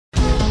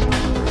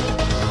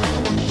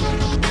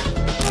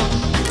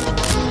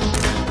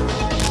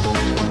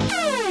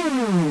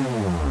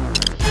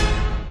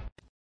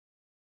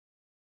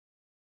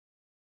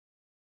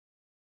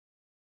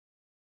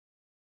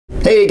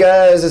Hey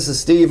guys, this is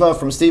Steve Huff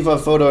from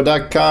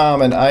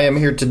SteveHuffPhoto.com, and I am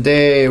here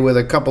today with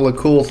a couple of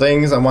cool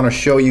things I want to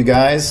show you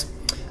guys.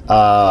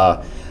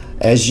 As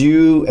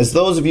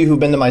those of you who've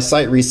been to my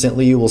site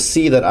recently, you will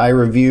see that I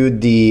reviewed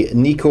the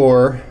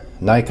Nikon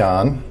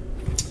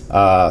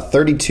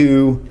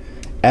 32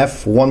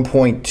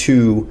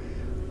 f1.2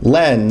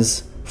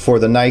 lens for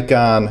the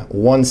Nikon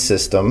 1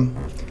 system,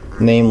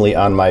 namely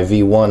on my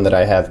V1 that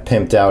I have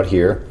pimped out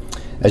here.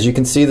 As you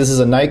can see, this is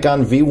a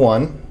Nikon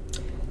V1.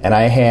 And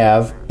I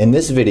have, in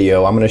this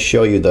video, I'm going to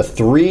show you the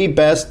 3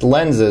 best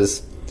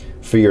lenses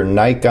for your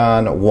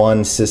Nikon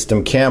 1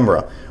 system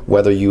camera.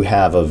 Whether you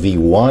have a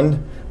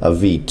V1, a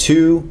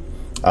V2,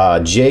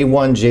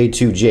 J1,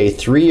 J2,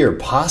 J3, or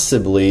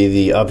possibly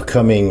the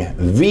upcoming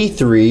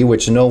V3,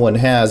 which no one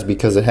has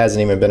because it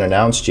hasn't even been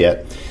announced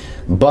yet.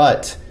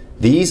 But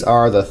these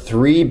are the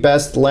 3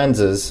 best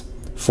lenses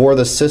for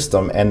the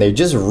system, and they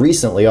just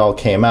recently all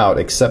came out,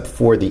 except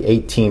for the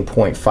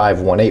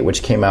 18.518,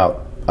 which came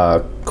out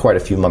quite a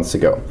few months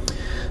ago.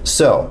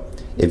 So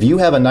if you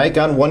have a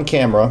Nikon 1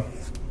 camera,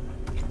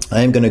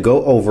 I am going to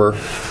go over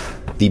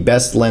the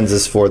best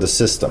lenses for the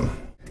system.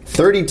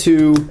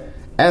 32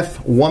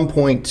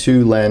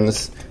 f1.2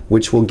 lens,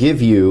 which will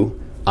give you,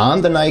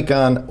 on the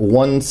Nikon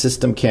 1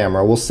 system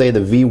camera, we'll say the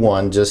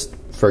V1 just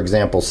for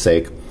example's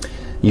sake,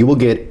 you will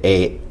get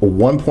a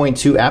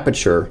 1.2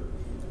 aperture,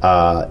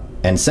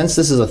 and since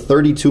this is a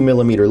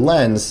 32mm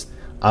lens,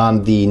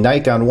 on the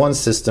Nikon 1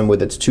 system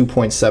with its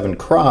 2.7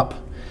 crop,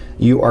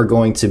 you are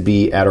going to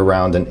be at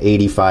around an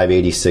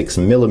 85-86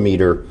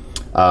 millimeter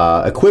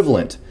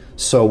equivalent.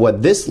 So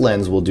what this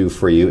lens will do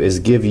for you is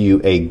give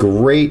you a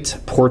great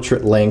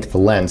portrait length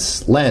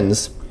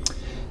lens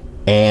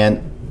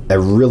and a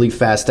really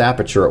fast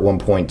aperture at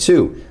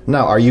 1.2.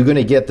 Now, are you going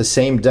to get the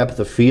same depth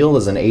of field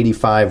as an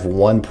 85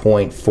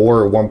 1.4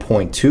 or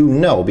 1.2?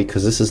 No,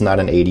 because this is not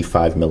an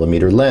 85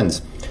 millimeter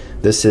lens.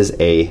 This is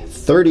a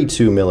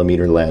 32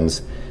 millimeter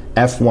lens,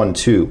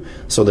 f1.2.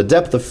 So the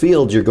depth of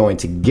field you're going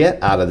to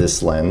get out of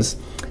this lens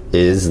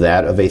is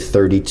that of a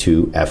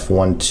 32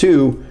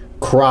 f1.2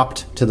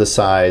 cropped to the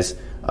size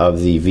of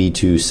the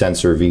V2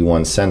 sensor,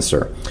 V1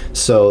 sensor.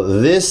 So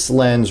this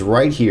lens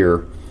right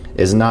here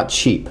is not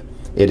cheap.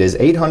 It is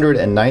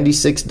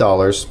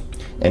 $896,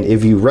 and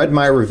if you read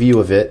my review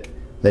of it,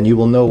 then you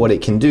will know what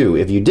it can do.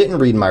 If you didn't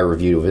read my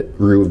review of it,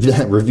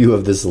 review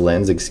of this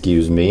lens,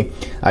 excuse me,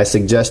 I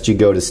suggest you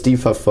go to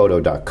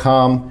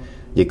SteveHuffPhoto.com.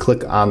 You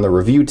click on the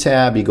review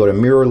tab, you go to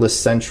Mirrorless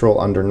Central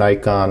under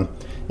Nikon,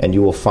 and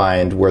you will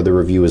find where the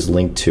review is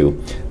linked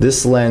to.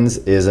 This lens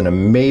is an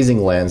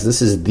amazing lens.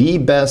 This is the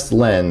best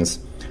lens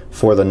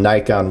for the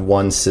Nikon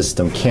 1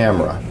 system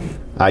camera.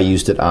 I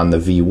used it on the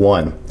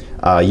V1.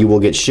 You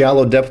will get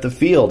shallow depth of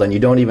field, and you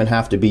don't even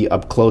have to be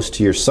up close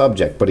to your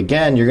subject. But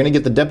again, you're going to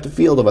get the depth of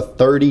field of a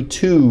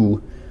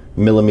 32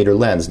 millimeter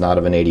lens, not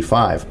of an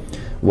 85,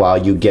 while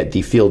you get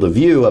the field of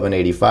view of an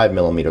 85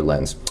 millimeter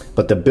lens.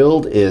 But the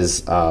build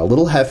is a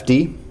little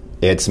hefty.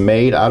 It's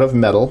made out of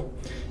metal.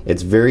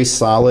 It's very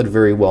solid,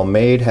 very well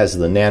made, has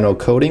the nano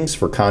coatings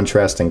for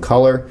contrast and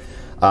color.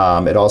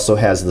 It also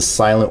has the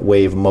silent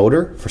wave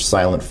motor for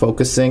silent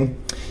focusing.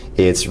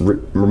 It's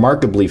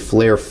remarkably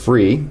flare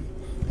free.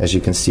 As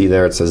you can see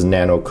there, it says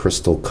nano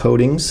crystal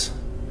coatings.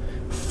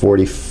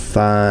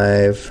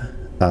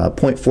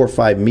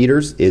 45.45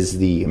 meters is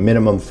the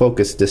minimum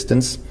focus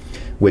distance,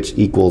 which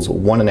equals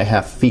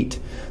 1.5 feet.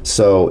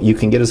 So you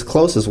can get as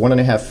close as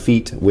 1.5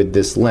 feet with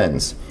this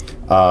lens.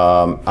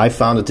 I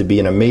found it to be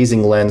an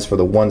amazing lens for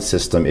the 1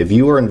 system. If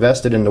you are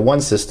invested in the 1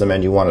 system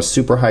and you want a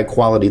super high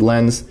quality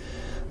lens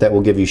that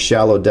will give you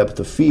shallow depth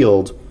of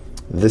field,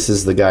 this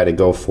is the guy to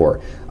go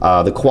for.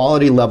 The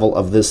quality level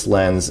of this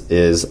lens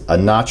is a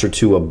notch or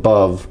two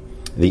above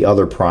the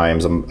other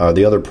primes, the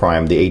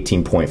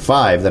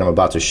 18.5 that I'm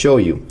about to show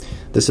you.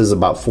 This is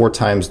about 4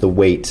 times the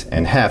weight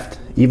and heft,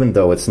 even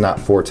though it's not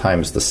 4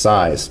 times the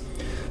size.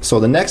 So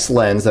the next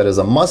lens that is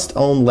a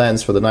must-own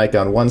lens for the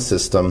Nikon 1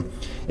 system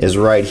is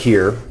right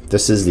here.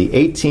 This is the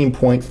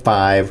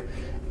 18.5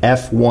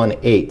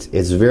 f1.8.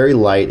 It's very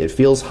light, it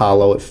feels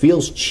hollow, it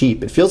feels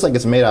cheap, it feels like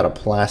it's made out of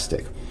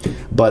plastic.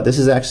 But this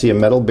is actually a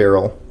metal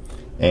barrel,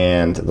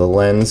 and the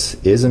lens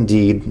is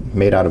indeed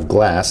made out of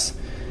glass.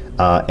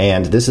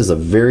 And this is a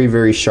very,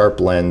 very sharp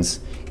lens,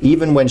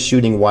 even when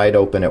shooting wide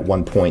open at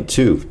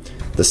 1.2.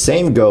 The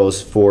same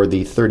goes for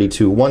the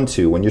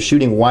 32-1.2. When you're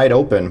shooting wide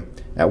open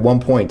at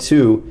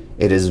 1.2,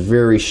 it is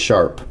very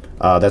sharp.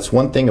 That's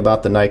one thing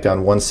about the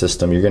Nikon 1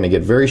 system. You're going to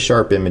get very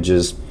sharp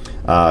images,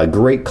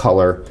 great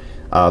color.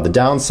 The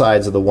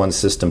downsides of the 1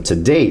 system to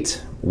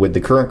date with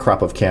the current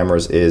crop of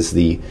cameras is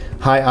the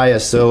high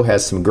ISO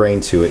has some grain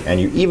to it,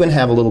 and you even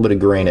have a little bit of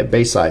grain at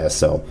base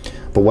ISO.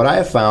 But what I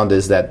have found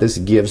is that this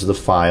gives the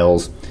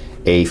files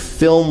a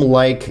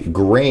film-like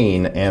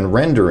grain and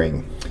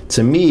rendering.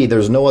 To me,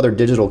 there's no other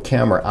digital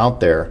camera out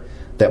there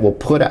that will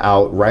put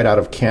out, right out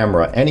of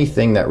camera,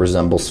 anything that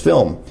resembles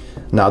film.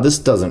 Now, this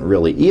doesn't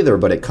really either,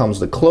 but it comes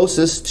the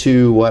closest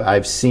to what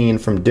I've seen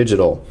from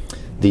digital.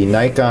 The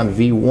Nikon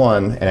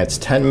V1 and its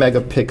 10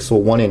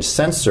 megapixel 1-inch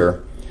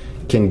sensor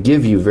can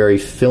give you very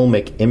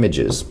filmic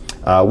images.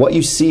 What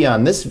you see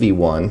on this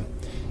V1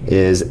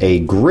 is a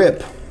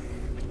grip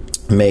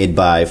made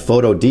by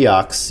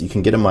Photodiox. You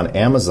can get them on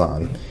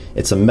Amazon.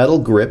 It's a metal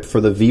grip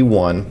for the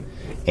V1,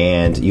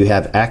 and you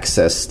have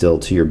access still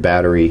to your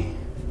battery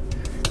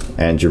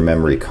and your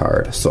memory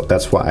card. So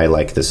that's why I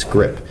like this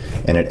grip,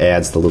 and it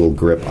adds the little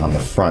grip on the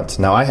front.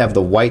 Now I have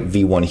the white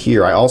V1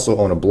 here. I also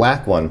own a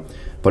black one,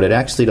 but it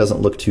actually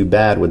doesn't look too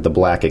bad with the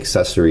black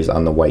accessories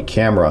on the white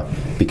camera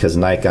because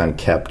Nikon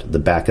kept the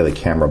back of the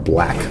camera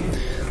black.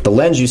 The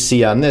lens you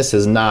see on this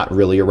is not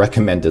really a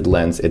recommended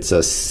lens. It's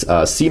a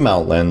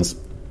C-mount lens,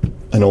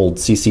 an old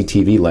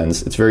CCTV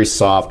lens. It's very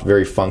soft,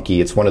 very funky.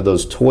 It's one of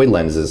those toy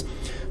lenses,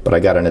 but I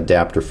got an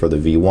adapter for the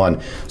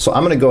V1. So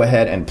I'm going to go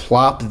ahead and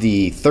plop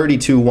the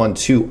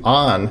 32-1.2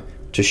 on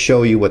to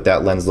show you what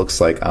that lens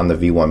looks like on the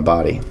V1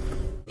 body.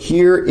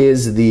 Here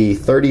is the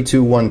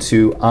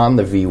 32-1.2 on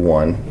the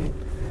V1.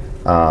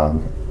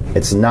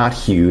 It's not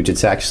huge.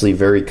 It's actually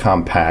very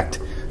compact.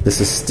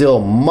 This is still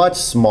much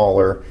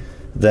smaller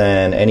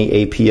than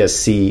any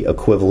APS-C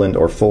equivalent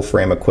or full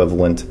frame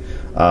equivalent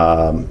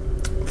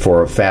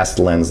for a fast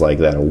lens like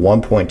that, a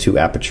 1.2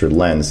 aperture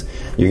lens.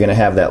 You're going to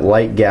have that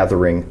light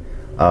gathering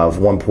of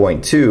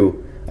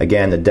 1.2,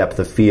 again the depth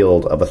of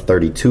field of a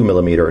 32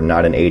 millimeter,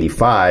 not an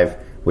 85,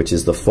 which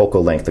is the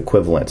focal length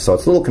equivalent. So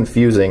it's a little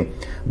confusing,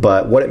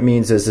 but what it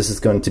means is this is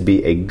going to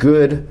be a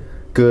good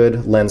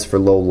lens for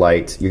low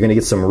light. You're going to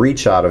get some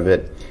reach out of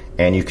it,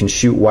 and you can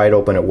shoot wide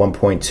open at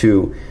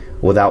 1.2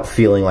 without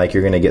feeling like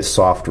you're going to get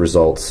soft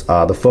results.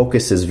 The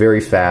focus is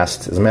very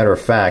fast. As a matter of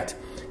fact,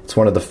 it's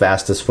one of the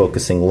fastest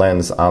focusing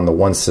lens on the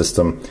One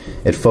system.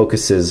 It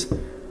focuses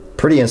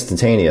pretty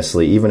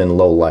instantaneously, even in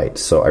low light.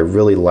 So I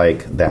really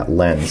like that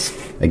lens.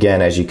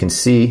 Again, as you can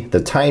see,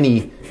 the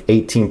tiny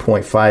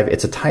 18.5,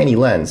 it's a tiny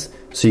lens.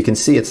 So you can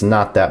see it's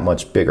not that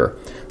much bigger.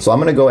 So I'm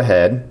going to go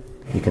ahead,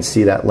 you can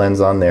see that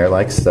lens on there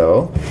like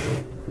so.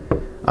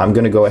 I'm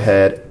going to go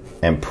ahead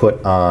and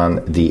put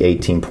on the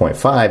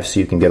 18.5 so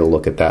you can get a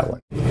look at that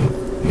one.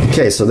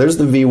 Okay, so there's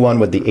the V1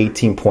 with the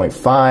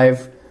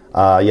 18.5.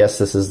 Yes,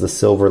 this is the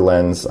silver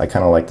lens. I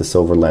kind of like the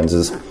silver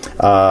lenses.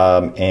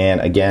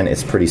 And again,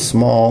 it's pretty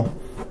small.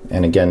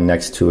 And again,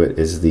 next to it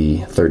is the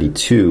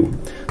 32.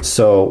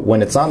 So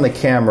when it's on the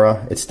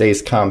camera, it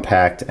stays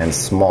compact and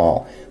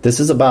small. This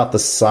is about the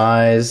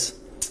size.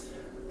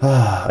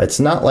 It's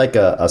not like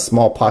a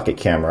small pocket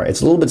camera.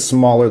 It's a little bit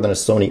smaller than a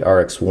Sony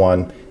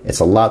RX1. It's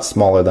a lot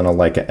smaller than a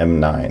Leica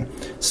M9.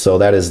 So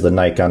that is the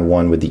Nikon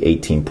one with the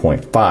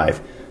 18.5.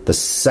 The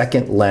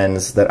second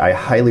lens that I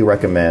highly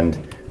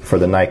recommend for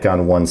the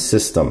Nikon One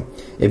system.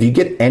 If you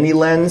get any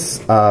lens,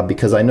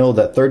 because I know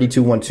that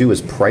 32-1.2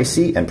 is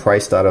pricey and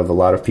priced out of a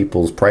lot of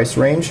people's price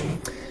range,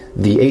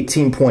 the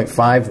 18.5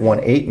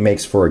 1.8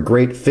 makes for a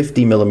great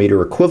 50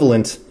 millimeter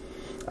equivalent,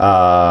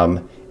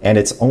 and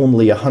it's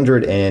only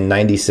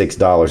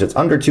 $196. It's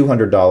under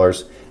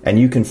 $200, and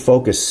you can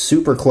focus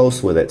super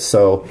close with it.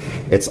 So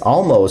it's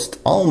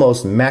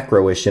almost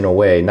macro-ish in a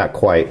way, not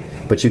quite,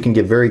 but you can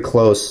get very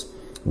close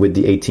with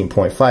the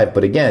 18.5.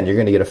 But again, you're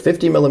going to get a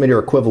 50 millimeter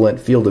equivalent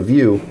field of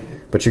view,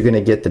 but you're going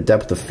to get the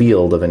depth of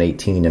field of an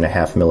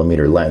 18.5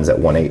 millimeter lens at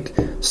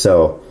 1.8.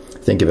 So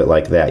think of it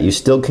like that. You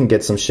still can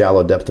get some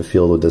shallow depth of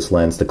field with this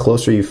lens. The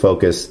closer you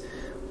focus,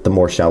 the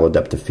more shallow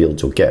depth of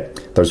field you'll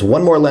get. There's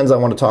one more lens I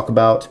want to talk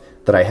about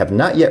that I have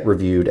not yet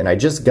reviewed, and I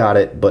just got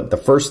it, but the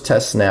first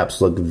test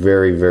snaps look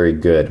very, very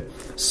good.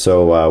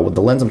 So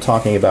the lens I'm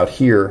talking about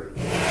here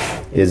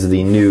is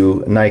the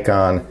new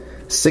Nikon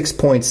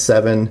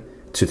 6.7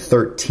 to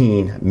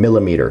 13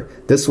 millimeter.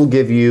 This will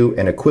give you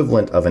an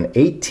equivalent of an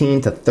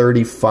 18 to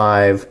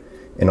 35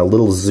 in a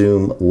little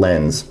zoom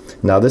lens.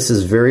 Now this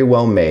is very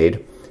well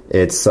made.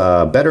 It's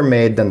better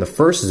made than the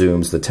first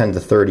zooms, the 10 to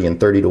 30 and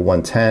 30 to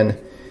 110.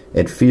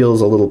 It feels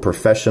a little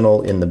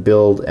professional in the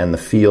build and the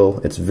feel.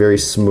 It's very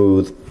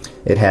smooth.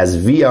 It has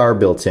VR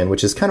built in,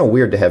 which is kind of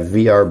weird to have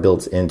VR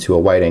built into a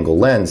wide angle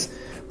lens,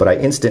 but I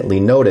instantly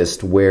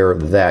noticed where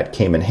that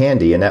came in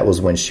handy, and that was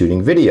when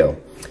shooting video.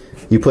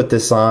 You put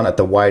this on at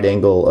the wide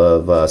angle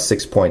of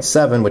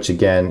 6.7, which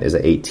again is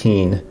an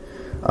 18,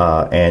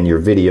 and your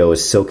video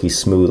is silky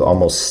smooth,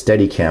 almost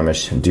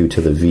Steadicam-ish due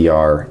to the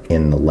VR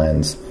in the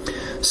lens.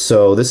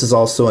 So this is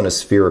also in a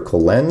spherical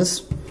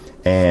lens,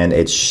 and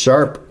it's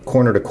sharp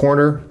corner to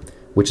corner,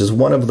 which is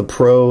one of the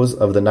pros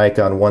of the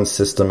Nikon One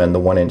system and the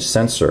 1-inch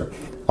sensor.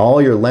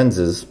 All your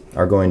lenses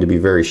are going to be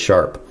very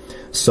sharp.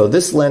 So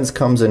this lens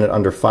comes in at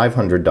under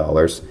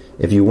 $500.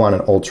 If you want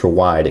an ultra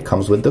wide, it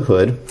comes with the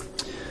hood.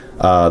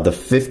 The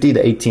 50,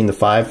 the 18 to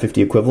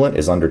 550 equivalent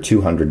is under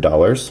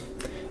 $200.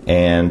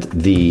 And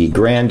the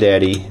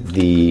granddaddy,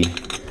 the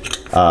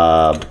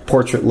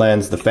portrait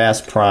lens, the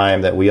fast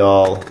prime that we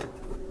all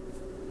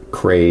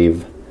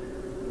crave,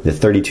 the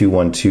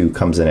 32-1.2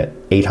 comes in at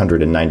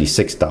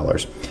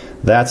 $896.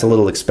 That's a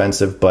little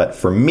expensive, but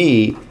for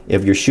me,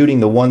 if you're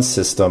shooting the One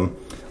system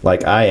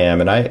like I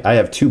am, and I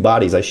have two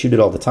bodies, I shoot it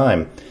all the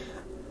time,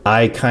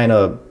 I kind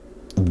of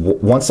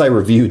once I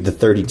reviewed the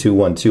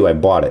 32-1.2, I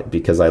bought it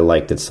because I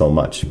liked it so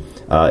much.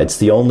 It's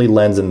the only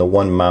lens in the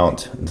one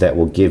mount that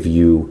will give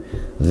you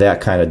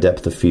that kind of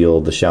depth of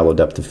field, the shallow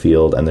depth of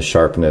field, and the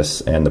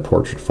sharpness and the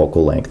portrait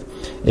focal length.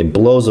 It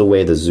blows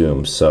away the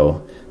zooms,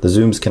 so the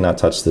zooms cannot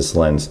touch this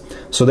lens.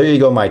 So there you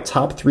go, my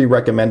top 3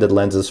 recommended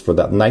lenses for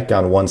the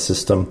Nikon 1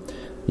 system.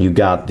 You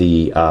got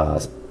the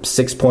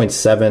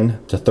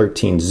 6.7 to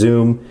 13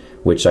 zoom,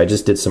 which I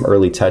just did some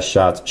early test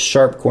shots.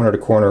 Sharp corner to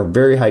corner,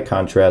 very high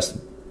contrast,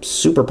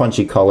 super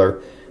punchy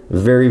color,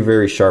 very,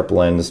 very sharp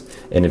lens.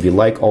 And if you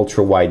like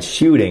ultra wide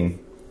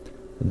shooting,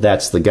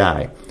 that's the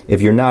guy.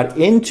 If you're not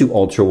into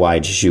ultra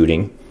wide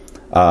shooting,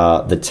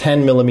 the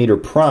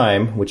 10mm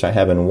prime, which I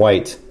have in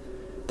white,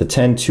 the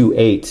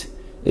 10-2.8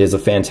 is a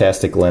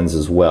fantastic lens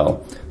as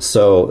well.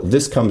 So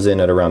this comes in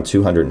at around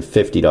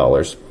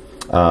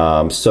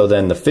 $250. So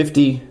then the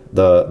 50,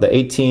 the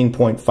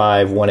 18.5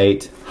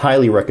 1.8,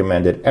 highly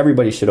recommended.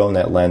 Everybody should own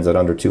that lens at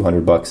under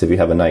 200 bucks if you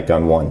have a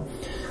Nikon 1.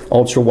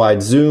 Ultra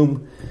wide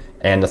zoom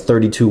and the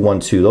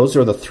 32-1.2. Those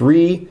are the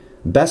 3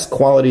 best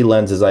quality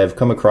lenses I have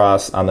come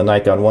across on the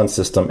Nikon 1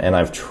 system, and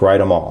I've tried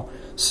them all.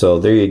 So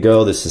there you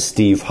go. This is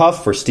Steve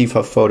Huff for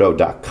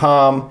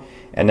SteveHuffPhoto.com,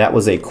 and that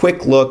was a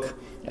quick look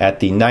at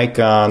the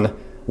Nikon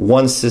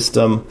 1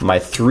 system, my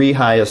 3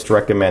 highest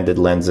recommended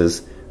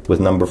lenses, with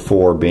number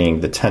 4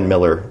 being the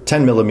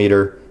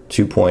 10mm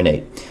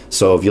 2.8.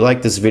 So if you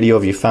like this video,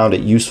 if you found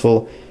it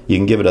useful, you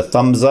can give it a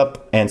thumbs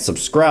up and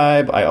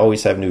subscribe. I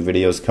always have new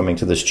videos coming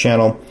to this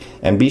channel.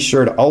 And be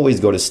sure to always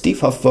go to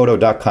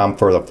SteveHuffPhoto.com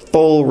for the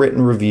full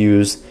written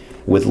reviews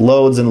with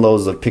loads and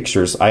loads of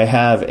pictures. I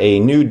have a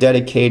new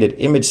dedicated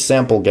image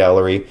sample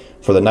gallery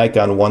for the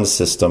Nikon 1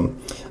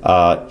 system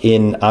on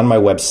my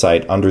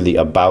website under the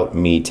About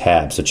Me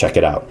tab. So check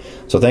it out.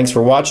 So thanks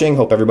for watching.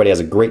 Hope everybody has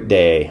a great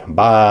day.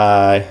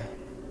 Bye.